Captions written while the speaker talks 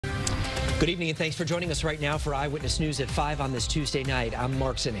Good evening and thanks for joining us right now for Eyewitness News at 5 on this Tuesday night. I'm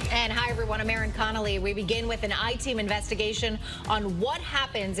Mark Zinni. And hi everyone, I'm Erin Connolly. We begin with an I-Team investigation on what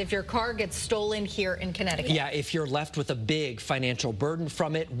happens if your car gets stolen here in Connecticut. Yeah, if you're left with a big financial burden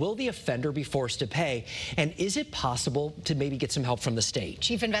from it, will the offender be forced to pay? And is it possible to maybe get some help from the state?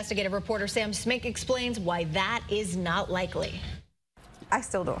 Chief Investigative Reporter Sam Smink explains why that is not likely. I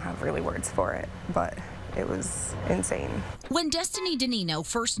still don't have really words for it, but it was insane. When Destiny Danino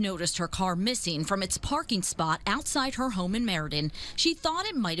first noticed her car missing from its parking spot outside her home in Meriden, she thought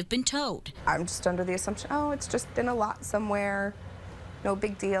it might have been towed. I'm just under the assumption, oh, it's just in a lot somewhere. No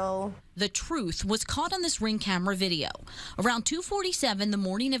big deal. The truth was caught on this Ring camera video. Around 2:47 the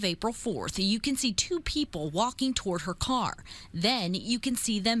morning of April 4th, you can see two people walking toward her car. Then you can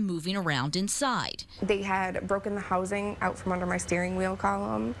see them moving around inside. They had broken the housing out from under my steering wheel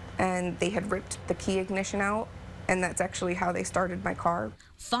column, and they had ripped the key ignition out, and that's actually how they started my car.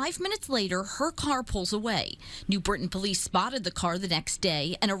 5 minutes later, her car pulls away. New Britain police spotted the car the next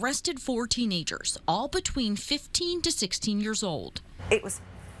day and arrested 4 teenagers, all between 15 to 16 years old. It was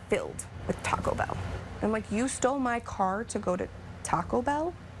filled with Taco Bell. I'm like, you stole my car to go to Taco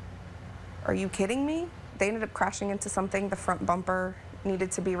Bell? Are you kidding me? They ended up crashing into something. The front bumper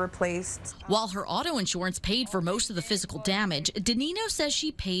needed to be replaced. While her auto insurance paid for most of the physical damage, Danino says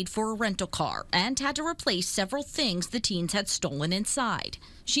she paid for a rental car and had to replace several things the teens had stolen inside.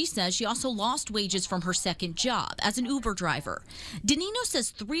 She says she also lost wages from her second job as an Uber driver. Danino says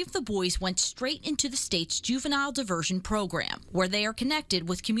 3 of the boys went straight into the state's juvenile diversion program, where they are connected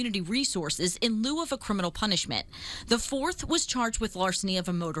with community resources in lieu of a criminal punishment. The 4th was charged with larceny of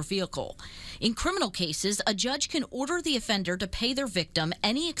a motor vehicle. In criminal cases, a judge can order the offender to pay their victim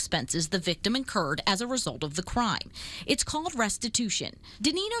any expenses the victim incurred as a result of the crime. It's called restitution.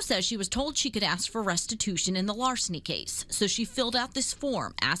 Danino says she was told she could ask for restitution in the larceny case, so she filled out this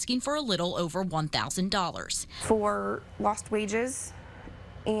form asking for a little over $1,000. For lost wages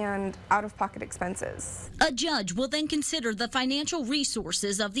and out-of-pocket expenses. A judge will then consider the financial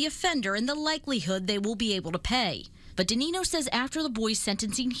resources of the offender and the likelihood they will be able to pay. But Danino says after the boys'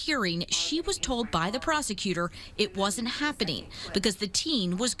 sentencing hearing, she was told by the prosecutor it wasn't happening because the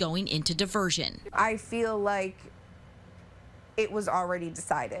teen was going into diversion. I feel like it was already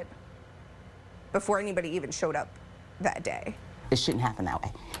decided before anybody even showed up that day. It shouldn't happen that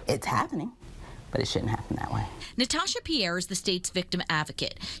way. It's happening, but it shouldn't happen that way. Natasha Pierre is the state's victim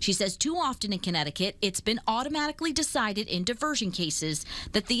advocate. She says too often in Connecticut, it's been automatically decided in diversion cases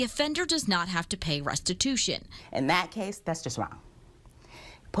that the offender does not have to pay restitution. In that case, that's just wrong.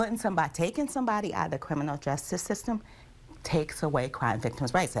 Taking somebody out of the criminal justice system takes away crime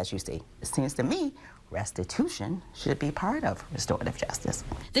victims' rights, as you see. It seems to me restitution should be part of restorative justice.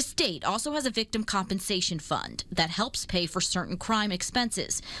 The state also has a victim compensation fund that helps pay for certain crime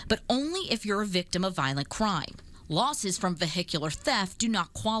expenses, but only if you're a victim of violent crime. Losses from vehicular theft do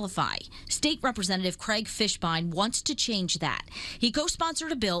not qualify. State Representative Craig Fishbein wants to change that. He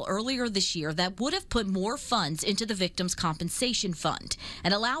co-sponsored a bill earlier this year that would have put more funds into the Victims' Compensation Fund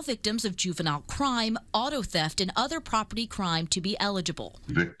and allow victims of juvenile crime, auto theft, and other property crime to be eligible.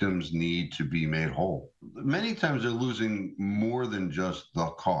 Victims need to be made whole. Many times they're losing more than just the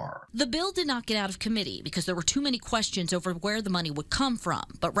car. The bill did not get out of committee because there were too many questions over where the money would come from,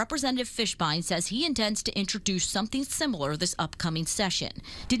 but Representative Fishbein says he intends to introduce something similar this upcoming session.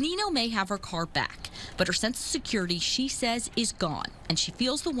 Danino may have her car back, but her sense of security, she says, is gone, and she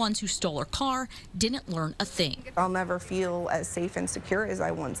feels the ones who stole her car didn't learn a thing. I'll never feel as safe and secure as I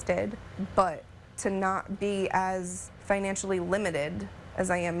once did, but to not be as financially limited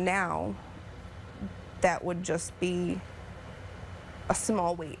as I am now, that would just be a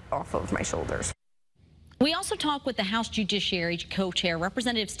small weight off of my shoulders. We also talked with the House Judiciary co-chair,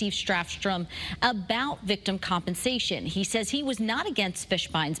 Representative Steve Strafstrom, about victim compensation. He says he was not against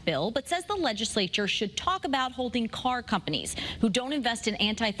Fishbein's bill, but says the legislature should talk about holding car companies who don't invest in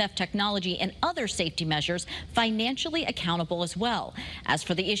anti-theft technology and other safety measures financially accountable as well. As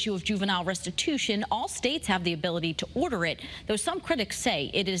for the issue of juvenile restitution, all states have the ability to order it, though some critics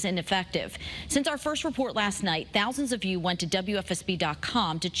say it is ineffective. Since our first report last night, thousands of you went to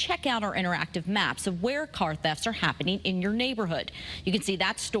WFSB.com to check out our interactive maps of where car thefts are happening in your neighborhood. You can see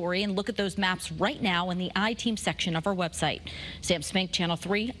that story and look at those maps right now in the I-Team section of our website. Sam Smink, Channel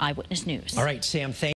 3 Eyewitness News. All right, Sam, thank you.